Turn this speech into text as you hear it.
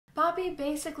Bobby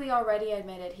basically already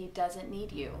admitted he doesn't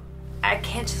need you. I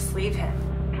can't just leave him.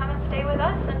 Come and stay with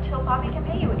us until Bobby can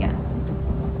pay you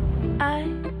again. I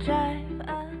drive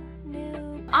a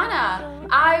new... Anna,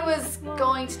 I was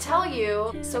going to tell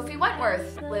you, Sophie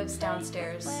Wentworth lives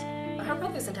downstairs. Her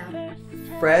brother's in town.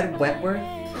 Fred Wentworth?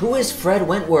 Who is Fred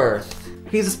Wentworth?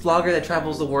 He's this blogger that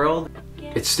travels the world.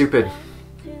 It's stupid.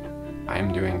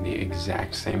 I'm doing the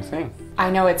exact same thing. I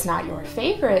know it's not your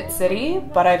favorite city,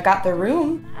 but I've got the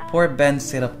room. Poor Ben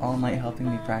stayed up all night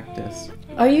helping me practice.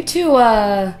 Are you two,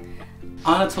 Anna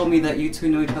told me that you two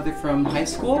knew each other from high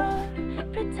school?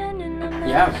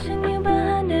 Yeah. And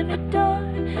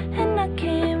I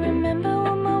can't remember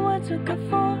what my words were good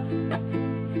for.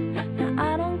 Now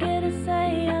I don't get to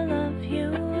say I love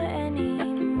you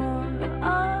anymore. Oh,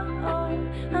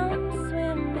 I'm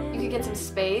swimming. You could get some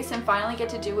space and finally get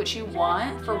to do what you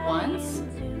want for once.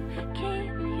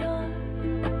 Keep your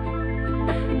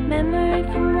memory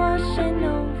from washing